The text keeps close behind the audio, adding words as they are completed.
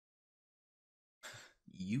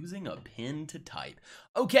Using a pen to type.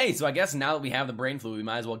 Okay, so I guess now that we have the brain fluid, we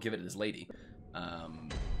might as well give it to this lady.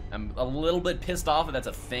 I'm a little bit pissed off that that's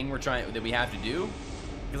a thing that we have to do,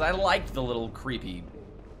 because I liked the little creepy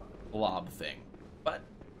blob thing. But,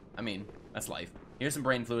 I mean, that's life. Here's some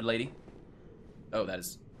brain fluid, lady. Oh, that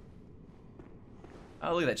is...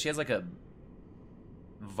 Oh, look at that. She has like a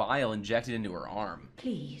vial injected into her arm.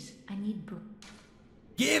 Please, I need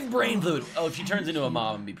Give brain fluid! Oh, if she turns into a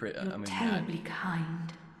mob, I'm gonna be pretty... You're terribly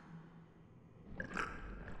kind.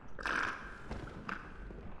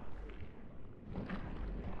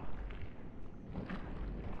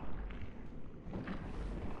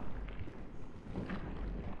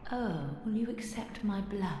 Oh, will you accept my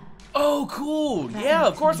blood? Oh, cool! That Yeah,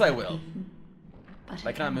 of makes course me I will. happy. But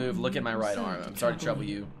I can't move. Look at my right arm. I'm sorry to trouble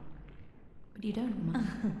you. But you don't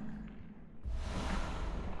mind.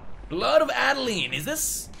 Blood of Adeline! Is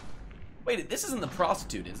this... Wait, this isn't the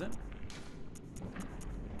prostitute, is it?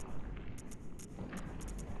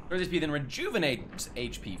 Or this be then rejuvenates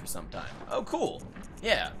HP for some time. Oh, cool.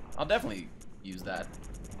 Yeah, I'll definitely use that.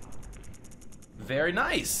 Very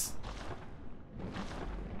nice.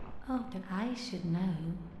 Oh, then I should know.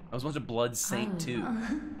 I was once a blood saint, too.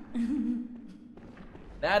 Oh.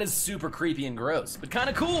 That is super creepy and gross, but kind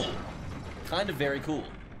of cool. Kind of very cool.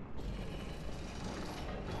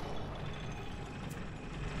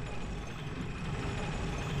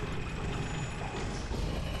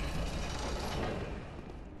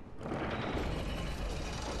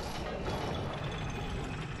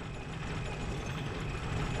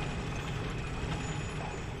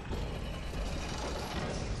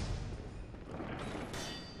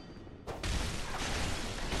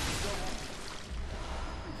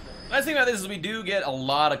 Nice thing about this is we do get a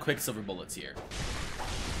lot of Quicksilver bullets here.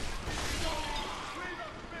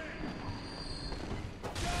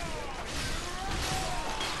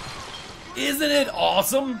 Isn't it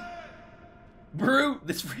awesome? Brute,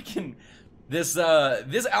 this freaking... This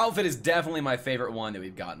outfit is definitely my favorite one that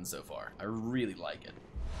we've gotten so far. I really like it.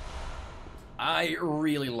 I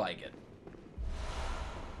really like it.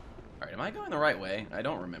 Alright, am I going the right way? I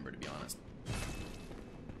don't remember, to be honest.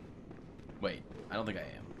 Wait, I don't think I am.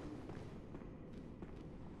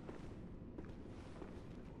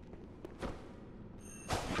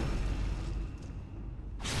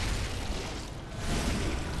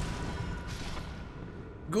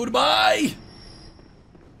 Goodbye!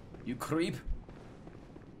 You creep.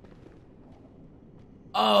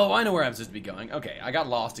 Oh, I know where I'm supposed to be going. Okay, I got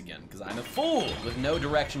lost again, because I'm a fool with no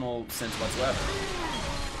directional sense whatsoever.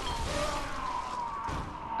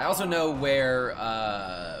 I also know where,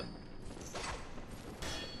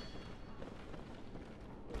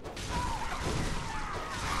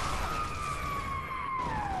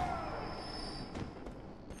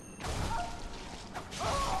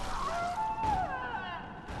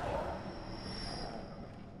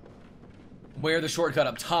 where the shortcut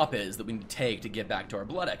up top is that we need to take to get back to our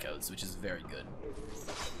blood echoes, which is very good.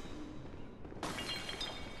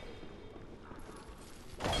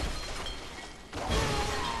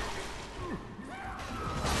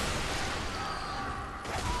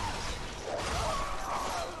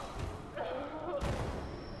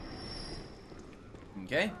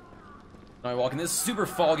 Okay. Now we walk in this super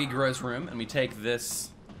foggy, gross room, and we take this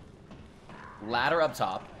ladder up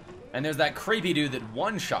top. And there's that creepy dude that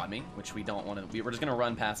one-shot me, which we don't want to... We're just going to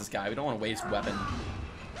run past this guy. We don't want to waste weapon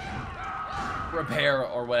repair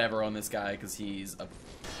or whatever on this guy, because he's a...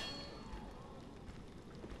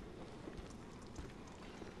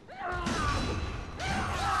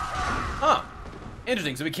 Huh.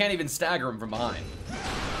 Interesting, so we can't even stagger him from behind.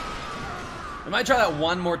 We might try that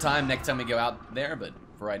one more time next time we go out there, but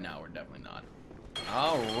for right now, we're definitely not.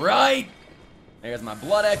 Alright! There's my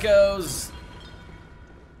blood echoes.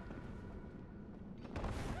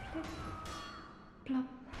 Plop.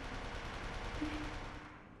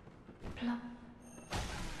 Plop.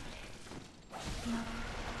 Plop.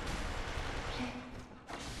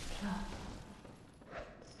 Plop.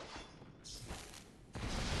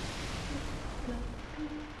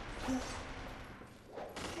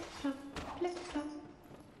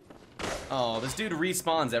 Oh, this dude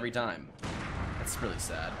respawns every time. That's really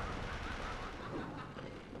sad.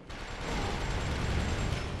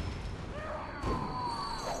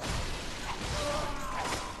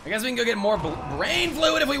 I guess we can go get more brain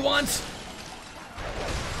fluid if we want.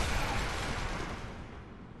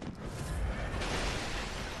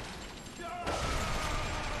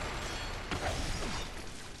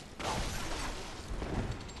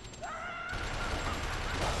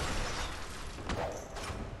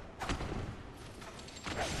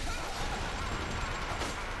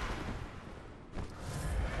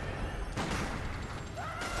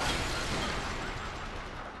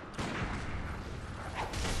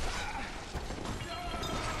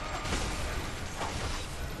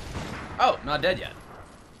 Oh, not dead yet.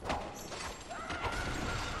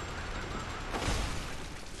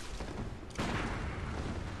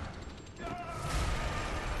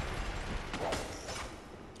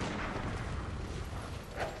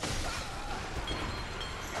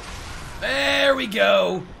 There we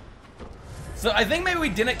go. So I think maybe we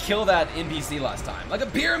didn't kill that NPC last time. Like a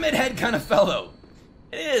pyramid head kind of fellow.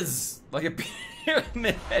 It is like a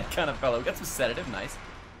pyramid head kind of fellow. We got some sedative, nice.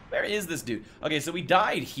 Where is this dude? Okay, so we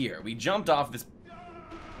died here. We jumped off into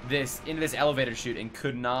this elevator chute and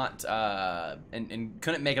could not and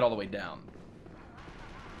couldn't make it all the way down.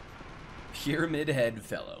 Pyramid head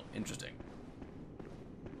fellow. Interesting.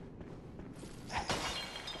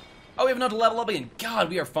 Oh, we have enough to level up again. God,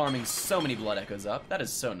 we are farming so many blood echoes up. That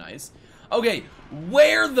is so nice. Okay,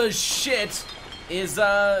 where the shit is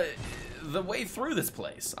the way through this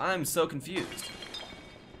place? I'm so confused.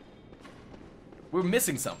 We're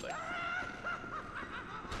missing something.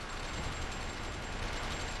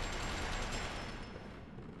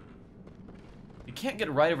 You can't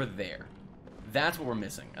get right over there. That's what we're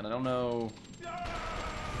missing, and I don't know.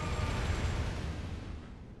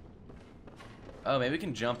 Oh, maybe we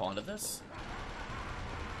can jump onto this?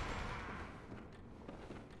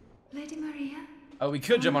 Lady Maria? Oh, we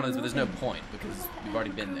could jump onto this, but there's no point because we've already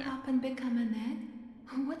been there. Grow up and become an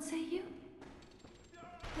egg? What say you?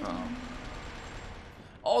 Oh.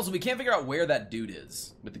 Also, we can't figure out where that dude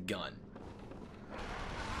is with the gun.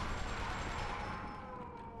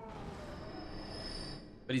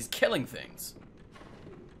 But he's killing things.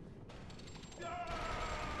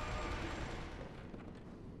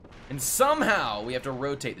 And somehow we have to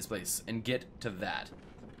rotate this place and get to that.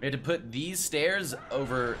 We have to put these stairs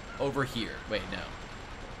over here. Wait,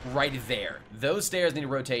 no. Right there. Those stairs need to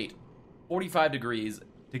rotate 45 degrees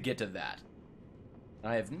to get to that.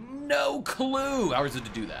 I have no clue how we're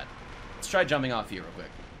supposed to do that. Let's try jumping off here real quick.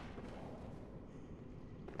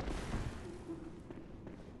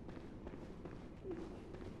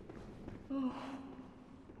 Oh,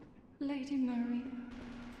 Lady Maria.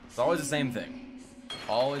 It's always the same thing.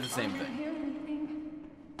 Always the same thing.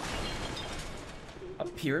 A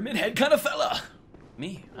pyramid head kind of fella.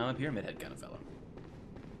 Me, I'm a pyramid head kind of fella.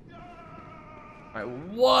 Alright,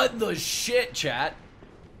 what the shit, chat?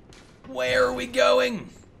 Where are we going?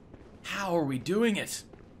 How are we doing it?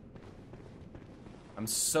 I'm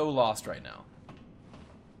so lost right now.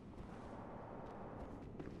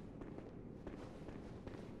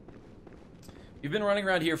 We've been running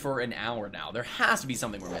around here for an hour now. There has to be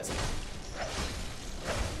something we're missing.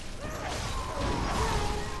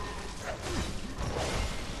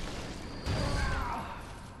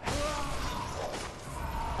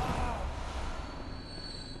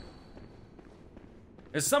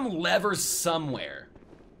 There's some lever somewhere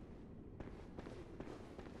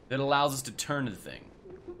that allows us to turn the thing.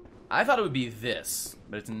 I thought it would be this,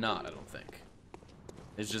 but it's not, I don't think.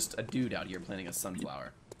 There's just a dude out here planting a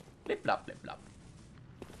sunflower. Blip, blop, blip, blop.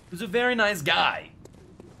 Who's a very nice guy,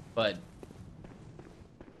 but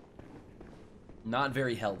not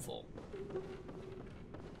very helpful.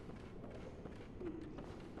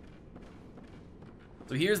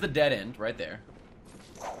 So here's the dead end right there.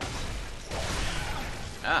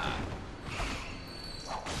 Ah.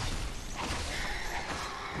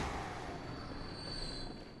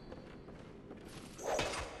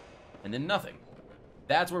 And then nothing.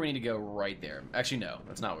 That's where we need to go right there. Actually, no.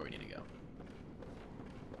 That's not where we need to go.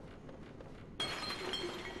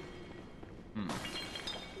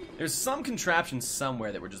 There's some contraption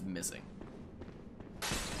somewhere that we're just missing.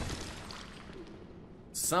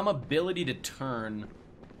 Some ability to turn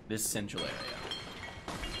this central area.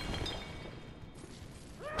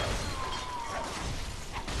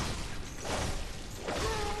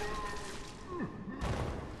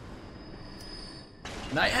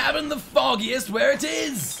 And I haven't the foggiest where it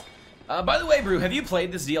is! By the way, Brew, have you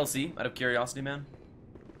played this DLC out of curiosity, man?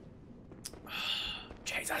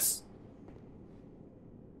 Jesus.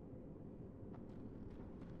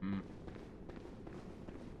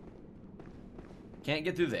 Can't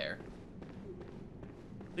get through there.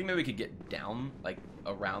 I think maybe we could get down, like,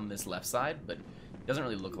 around this left side, but it doesn't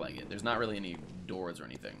really look like it. There's not really any doors or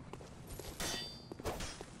anything.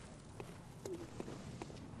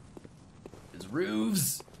 There's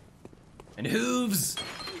roofs, and hooves,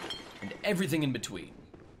 and everything in between.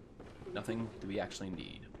 Nothing that we actually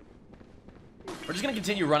need. We're just gonna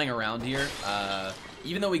continue running around here,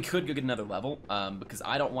 even though we could go get another level, because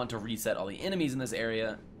I don't want to reset all the enemies in this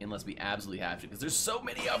area unless we absolutely have to, because there's so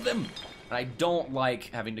many of them, and I don't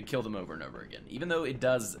like having to kill them over and over again, even though it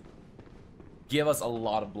does give us a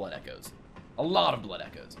lot of blood echoes. A lot of blood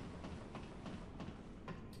echoes.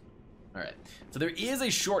 Alright, so there is a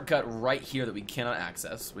shortcut right here that we cannot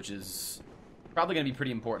access, which is probably going to be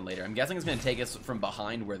pretty important later. I'm guessing it's going to take us from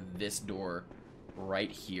behind where this door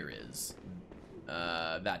right here is.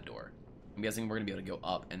 That door. I'm guessing we're going to be able to go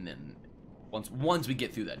up and then once we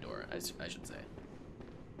get through that door, I should say.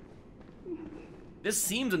 This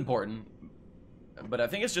seems important, but I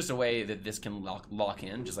think it's just a way that this can lock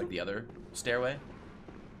in, just like the other stairway.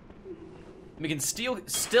 We can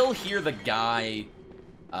still hear the guy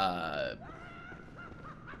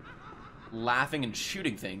laughing and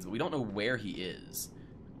shooting things, but we don't know where he is.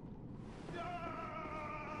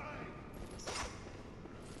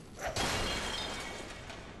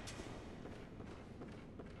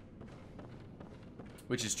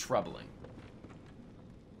 Which is troubling.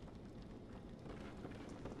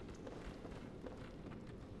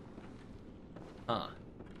 Huh.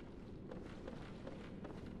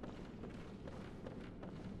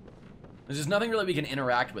 There's just nothing really we can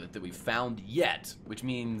interact with it that we've found yet, which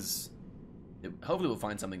means that hopefully we'll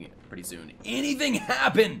find something pretty soon. Anything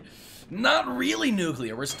happen? Not really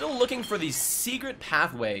nuclear. We're still looking for the secret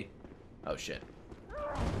pathway. Oh, shit.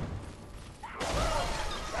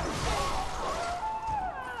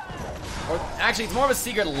 Or actually, it's more of a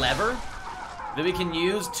secret lever that we can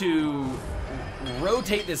use to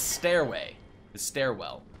rotate this stairway, this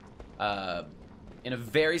stairwell, in a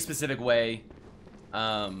very specific way.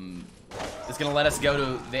 It's gonna let us go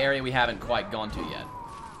to the area we haven't quite gone to yet.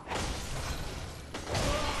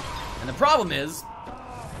 And the problem is,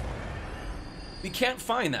 we can't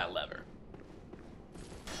find that lever.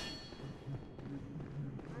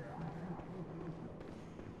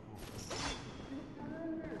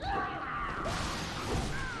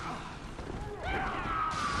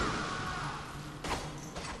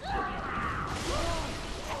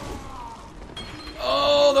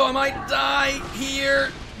 Although I might die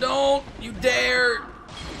here. Don't you dare.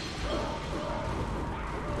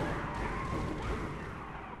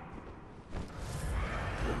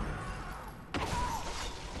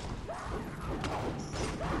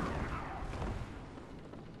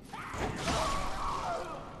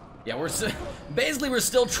 Yeah, basically we're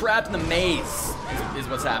still trapped in the maze is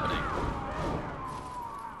what's happening.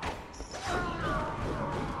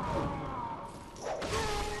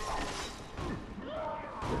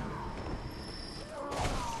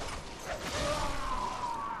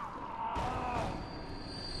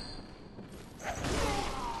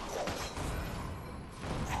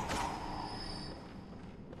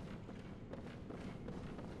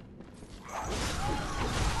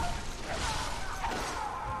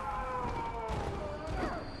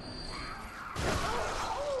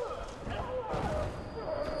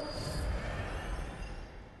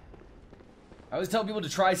 I always tell people to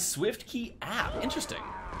try SwiftKey app. Interesting.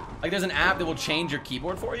 Like there's an app that will change your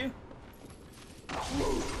keyboard for you?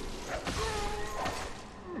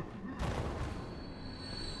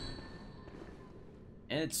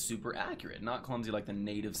 And it's super accurate, not clumsy like the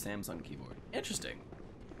native Samsung keyboard. Interesting.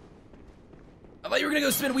 I thought you were gonna go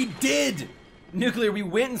spin. We did! Nuclear, we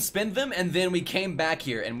went and spinned them, and then we came back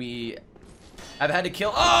here, and we have had to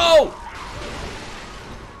kill. Oh!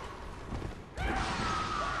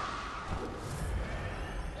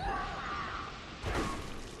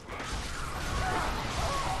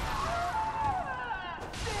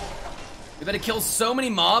 We've had to kill so many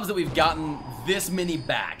mobs that we've gotten this many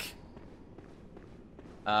back.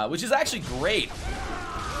 Which is actually great.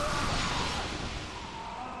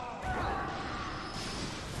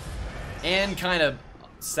 And kind of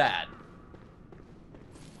sad.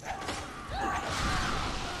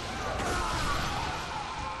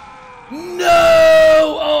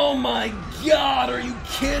 No! Oh my god, are you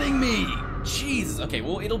kidding me? Jesus. Okay,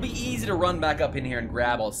 well, it'll be easy to run back up in here and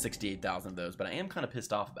grab all 68,000 of those, but I am kind of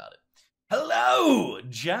pissed off about it. Hello,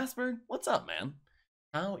 Jasper. What's up, man?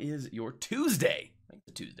 How is your Tuesday? I think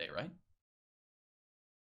it's a Tuesday, right?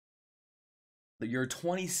 Your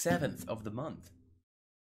 27th of the month.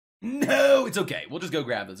 No, it's okay. We'll just go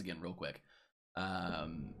grab those again real quick.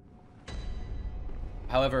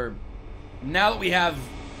 However, now that we have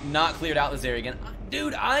not cleared out this area again,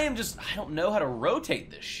 dude, I don't know how to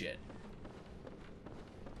rotate this shit.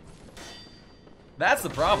 That's the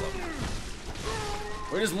problem.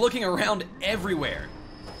 We're just looking around everywhere.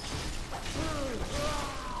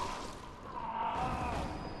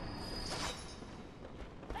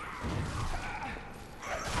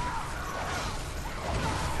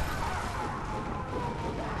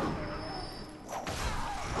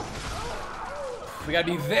 We gotta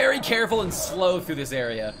be very careful and slow through this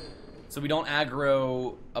area so we don't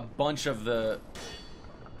aggro a bunch of the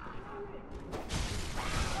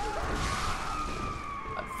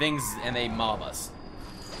things and they mob us.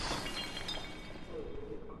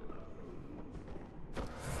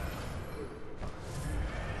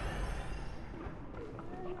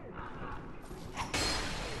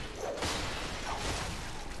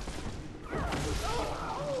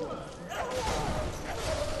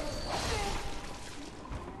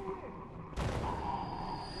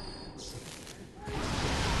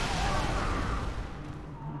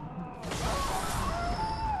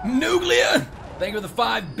 Nuclear! Thank you for the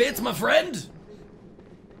 5 bits, my friend!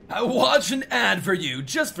 I watched an ad for you,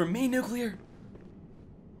 just for me, Nuclear.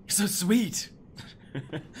 You're so sweet.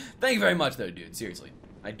 Thank you very much, though, dude. Seriously.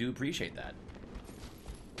 I do appreciate that.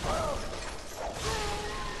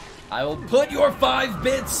 I will put your 5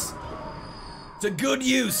 bits to good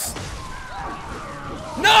use.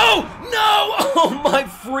 No! No! Oh my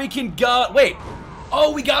freaking god. Wait.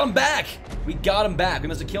 Oh, we got him back. We got him back. We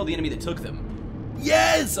must have killed the enemy that took them.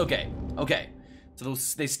 Yes! Okay. Okay. So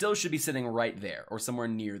they still should be sitting right there or somewhere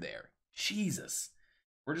near there. Jesus.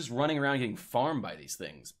 We're just running around getting farmed by these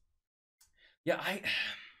things. Yeah, I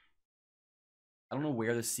don't know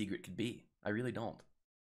where the secret could be. I really don't.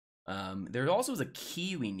 There also is a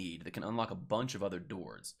key we need that can unlock a bunch of other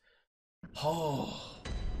doors. Oh,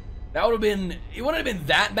 that would have been, it wouldn't have been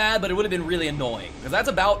that bad, but it would have been really annoying. Because that's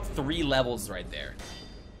about 3 levels right there.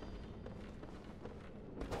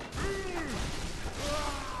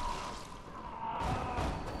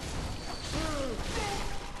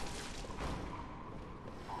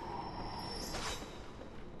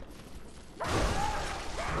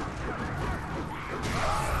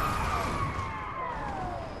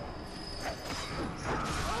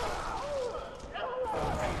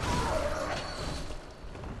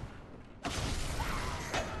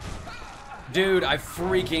 Dude, I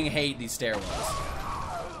freaking hate these stairwells.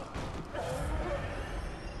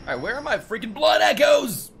 Alright, where are my freaking blood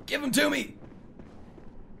echoes? Give them to me!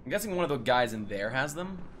 I'm guessing one of the guys in there has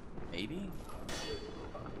them. Maybe?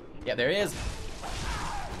 Yeah, there he is.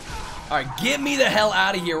 Alright, get me the hell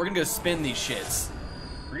out of here. We're gonna go spin these shits.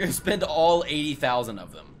 We're gonna spend all 80,000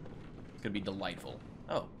 of them. It's gonna be delightful.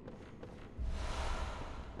 Oh.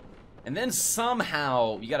 And then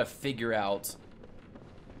somehow, you gotta figure out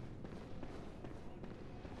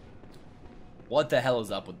what the hell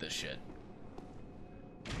is up with this shit?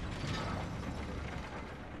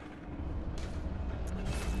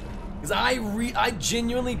 Because I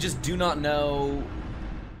genuinely just do not know,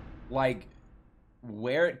 like,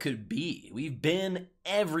 where it could be. We've been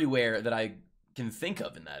everywhere that I can think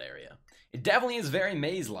of in that area. It definitely is very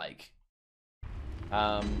maze-like.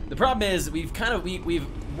 The problem is we've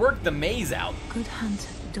worked the maze out. Good hunt,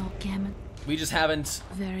 dog gammon. We just haven't.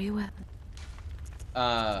 Very well.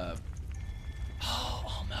 Oh,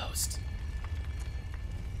 almost.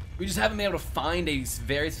 We just haven't been able to find a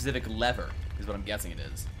very specific lever, is what I'm guessing it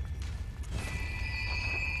is.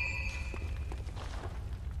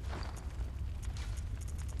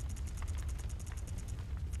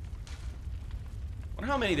 I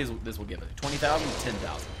wonder how many this will give us. 20,000?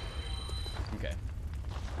 10,000. Okay.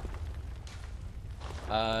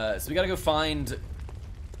 So we gotta go find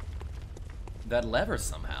that lever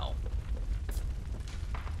somehow.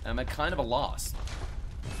 I'm at kind of a loss.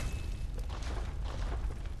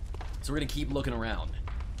 So we're gonna keep looking around.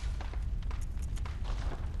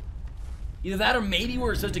 Either that or maybe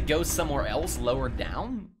we're supposed to go somewhere else lower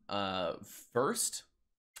down first.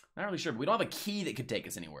 Not really sure, but we don't have a key that could take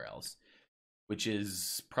us anywhere else, which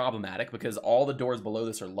is problematic because all the doors below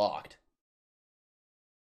this are locked.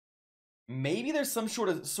 Maybe there's some sort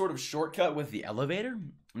of shortcut with the elevator?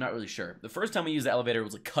 I'm not really sure. The first time we used the elevator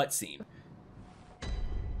was a cutscene.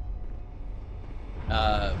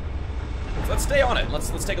 So let's stay on it.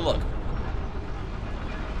 Let's take a look.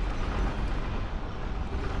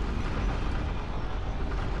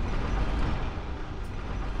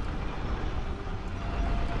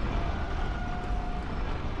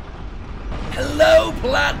 Hello,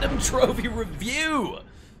 Platinum Trophy Review!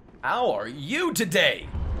 How are you today?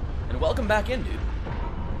 And welcome back in, dude.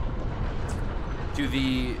 To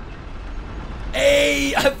the...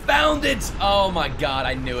 Hey, I found it! Oh my god,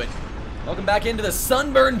 I knew it. Welcome back into the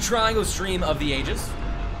Sunburned Triangle stream of the ages.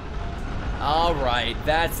 Alright,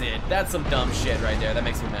 that's it. That's some dumb shit right there. That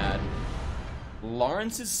makes me mad.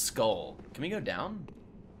 Lawrence's skull. Can we go down?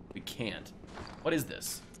 We can't. What is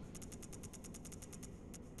this?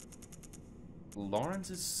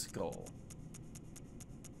 Lawrence's skull.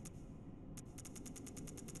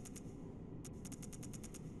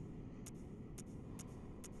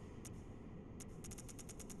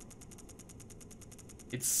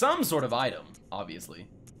 It's some sort of item, obviously.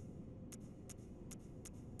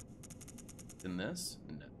 In this?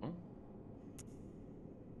 No.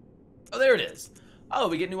 Oh, there it is. Oh,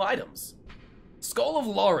 we get new items. Skull of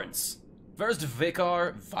Lawrence. First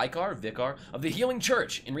vicar of the Healing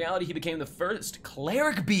Church. In reality, he became the first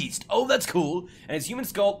cleric beast. Oh, that's cool. And his human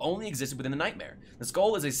skull only existed within the nightmare. The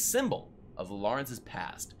skull is a symbol of Lawrence's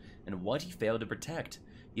past and what he failed to protect.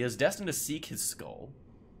 He is destined to seek his skull,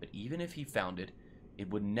 but even if he found it, it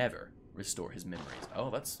would never restore his memories. Oh,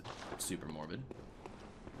 that's super morbid.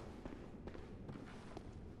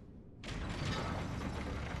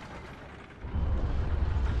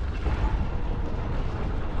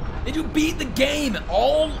 Did you beat the game?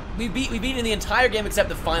 We beat in the entire game except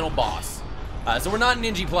the final boss. So we're not in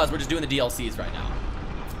Ninja Plus, we're just doing the DLCs right now.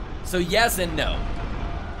 So yes and no.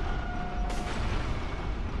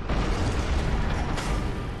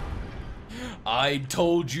 I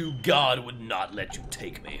told you God would not let you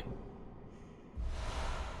take me.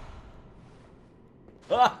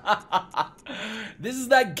 This is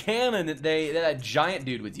that cannon that giant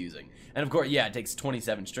dude was using. And of course, yeah, it takes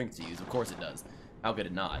 27 strength to use. Of course it does. How could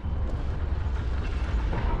it not?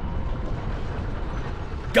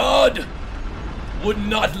 God would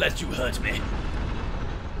not let you hurt me.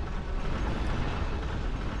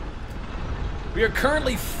 We are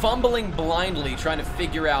currently fumbling blindly trying to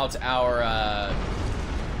figure out our,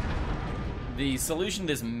 the solution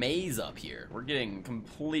to this maze up here. We're getting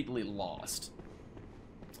completely lost,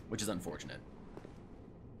 which is unfortunate.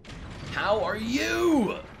 How are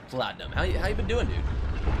you, Platinum? How you been doing, dude?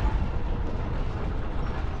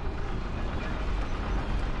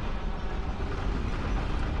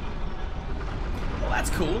 Well, that's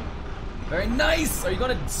cool. Very nice. Are you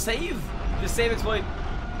going to save the save exploit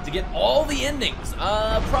to get all the endings?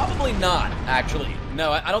 Probably not, actually.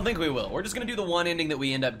 No, I don't think we will. We're just going to do the one ending that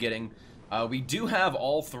we end up getting. We do have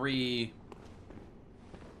all three...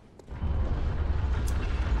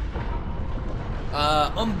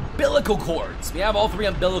 umbilical cords. We have all three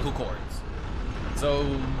umbilical cords.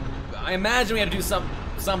 So, I imagine we have to do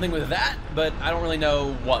something with that, but I don't really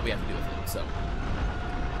know what we have to do with it, so...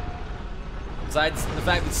 Besides the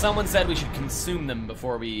fact that someone said we should consume them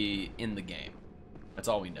before we end the game. That's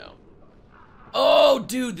all we know. Oh,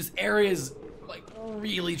 dude, this area is, like,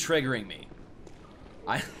 really triggering me.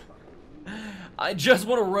 I just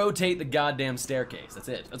want to rotate the goddamn staircase. That's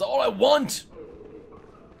it. That's all I want!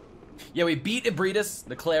 Yeah, we beat Ibridus,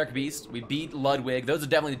 the Cleric Beast. We beat Ludwig. Those are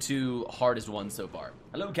definitely the two hardest ones so far.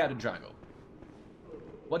 Hello, Captain Triangle.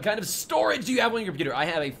 What kind of storage do you have on your computer? I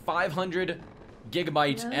have a 500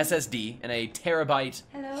 gigabyte SSD and a terabyte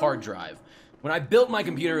hard drive. When I built my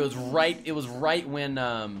computer, it was right when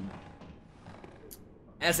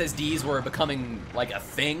SSDs were becoming like a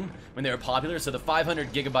thing, when they were popular. So the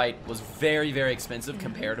 500 gigabyte was very, very expensive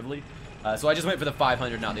comparatively. So I just went for the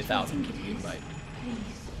 500, not the 1000 gigabyte.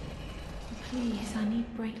 Please, I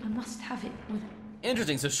need brain. I must have it.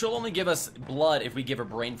 Interesting. So she'll only give us blood if we give her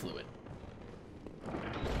brain fluid.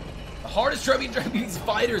 The hardest trophy these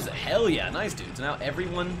fighters. Hell yeah, nice dude. So now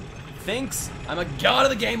everyone thinks I'm a god of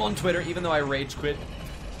the game on Twitter, even though I rage quit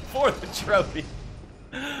for the trophy.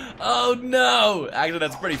 Oh no! Actually,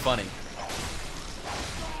 that's pretty funny.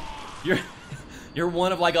 You're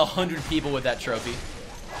one of like 100 people with that trophy,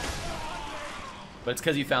 but it's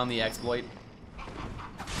because you found the exploit.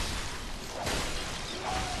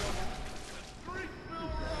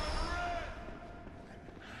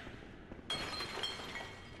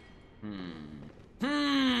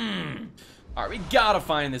 Alright, we gotta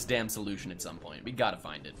find this damn solution at some point. We gotta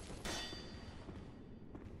find it.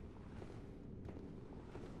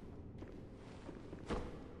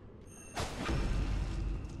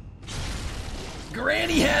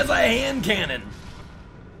 Granny has a hand cannon!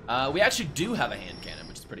 We actually do have a hand cannon,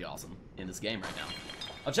 which is pretty awesome in this game right now.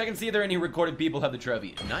 I'll check and see if there are any recorded people who have the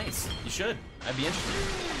trophy. Nice. You should. I'd be interested.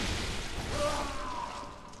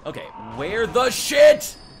 Okay, where the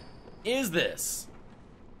shit is this?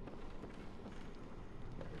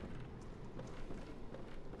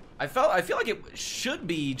 I feel like it should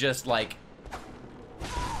be just like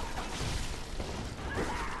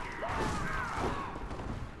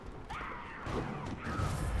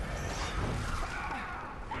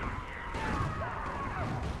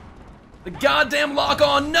the goddamn lock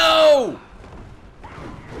on. No!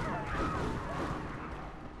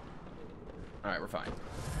 Alright, we're fine.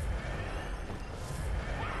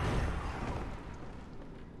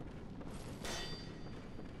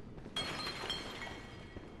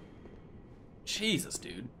 Jesus,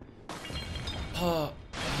 dude. Oh,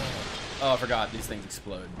 I forgot these things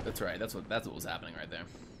explode. That's right. That's what was happening right there.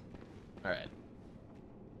 All right.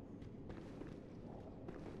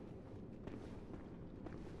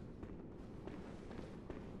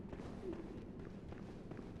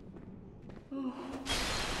 Oh,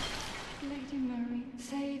 Lady Mary,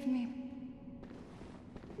 save me.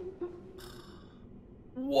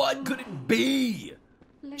 What could it be?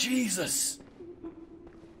 Jesus.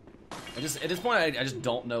 At this point, I just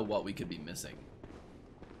don't know what we could be missing.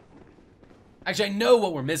 Actually, I know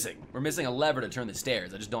what we're missing. We're missing a lever to turn the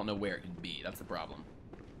stairs. I just don't know where it could be. That's the problem.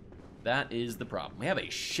 That is the problem. We have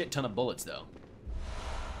a shit ton of bullets, though,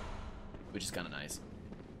 which is kind of nice.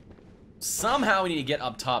 Somehow we need to get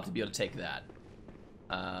up top to be able to take that.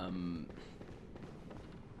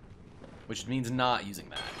 Which means not using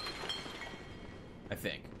that. I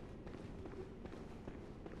think.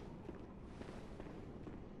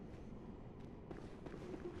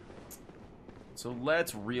 So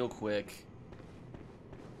let's real quick.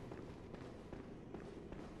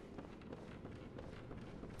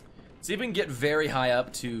 See if we can get very high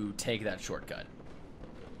up to take that shortcut.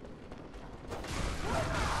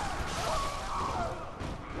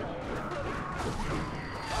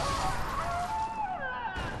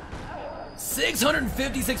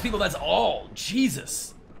 $656 people, that's all.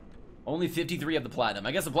 Jesus. Only 53 of the platinum.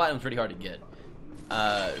 I guess the platinum's pretty hard to get.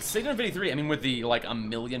 653, I mean, with the, like, 1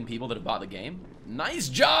 million people that have bought the game. Nice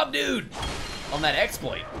job, dude! On that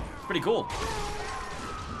exploit. It's pretty cool.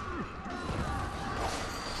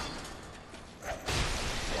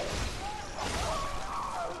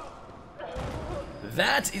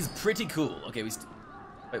 That is pretty cool. Okay,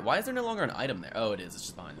 wait, why is there no longer an item there? Oh, it is. It's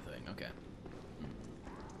just behind the thing. Okay.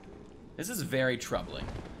 This is very troubling.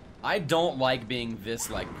 I don't like being this,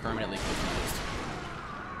 like, permanently confused.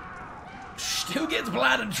 Who gets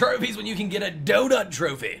platinum trophies when you can get a donut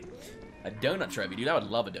trophy? A donut trophy, dude. I would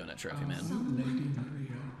love a donut trophy, man.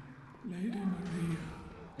 Lady Maria.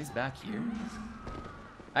 He's back here.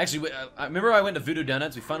 Actually, I remember I went to Voodoo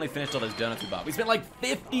Donuts. We finally finished all those donuts we bought. We spent like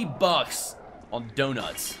 $50 on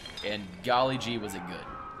donuts, and golly gee, was it good.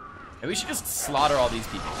 And we should just slaughter all these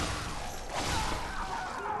people.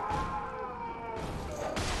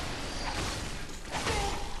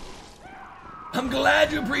 I'm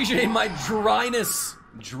glad you appreciate my dryness.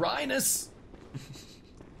 Dryness?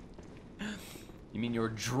 You mean your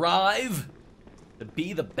drive to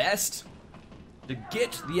be the best? To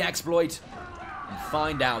get the exploit and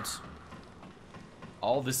find out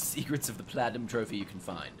all the secrets of the platinum trophy you can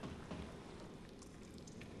find.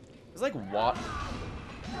 It's like what?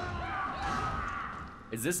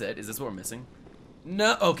 Is this it? Is this what we're missing?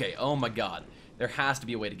 No. Okay. Oh my god. There has to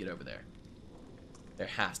be a way to get over there. There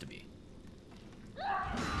has to be.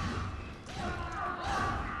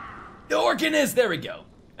 The Orcanist! There we go.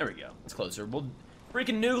 There we go. It's closer. Well,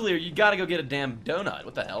 freaking nuclear, you gotta go get a damn donut.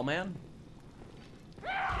 What the hell, man?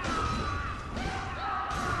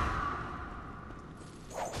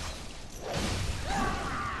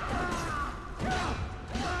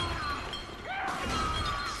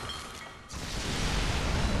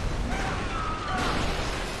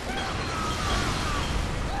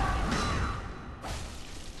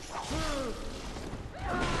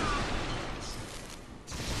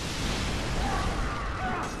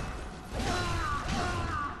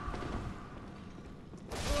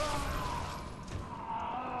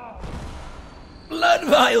 Blood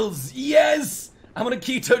vials! Yes! I'm on a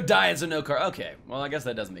keto diet, so no carb. Okay, well, I guess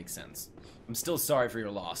that does make sense. I'm still sorry for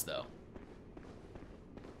your loss, though.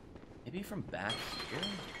 Maybe from back here?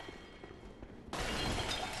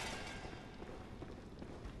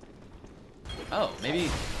 Oh,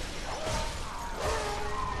 maybe...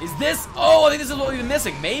 Is this... Oh, I think this is what we've been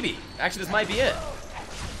missing. Maybe. Actually, this might be it.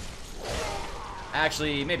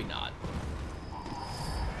 Actually, maybe not.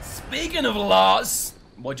 Speaking of loss,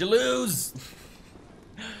 what'd you lose?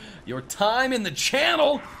 Your time in the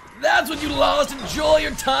channel? That's what you lost. Enjoy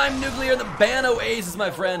your time, Nuclear. The ban oasis,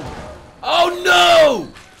 my friend. Oh,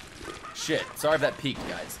 no! Shit. Sorry if that peaked,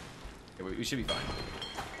 guys. Okay, we should be fine.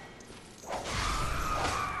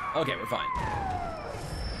 Okay, we're fine.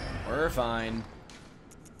 We're fine.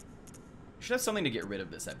 We should have something to get rid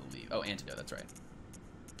of this, I believe. Oh, antidote. That's right.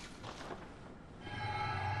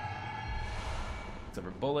 Except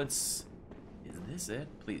for bullets. Is this it?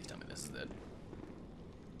 Please tell me this is it.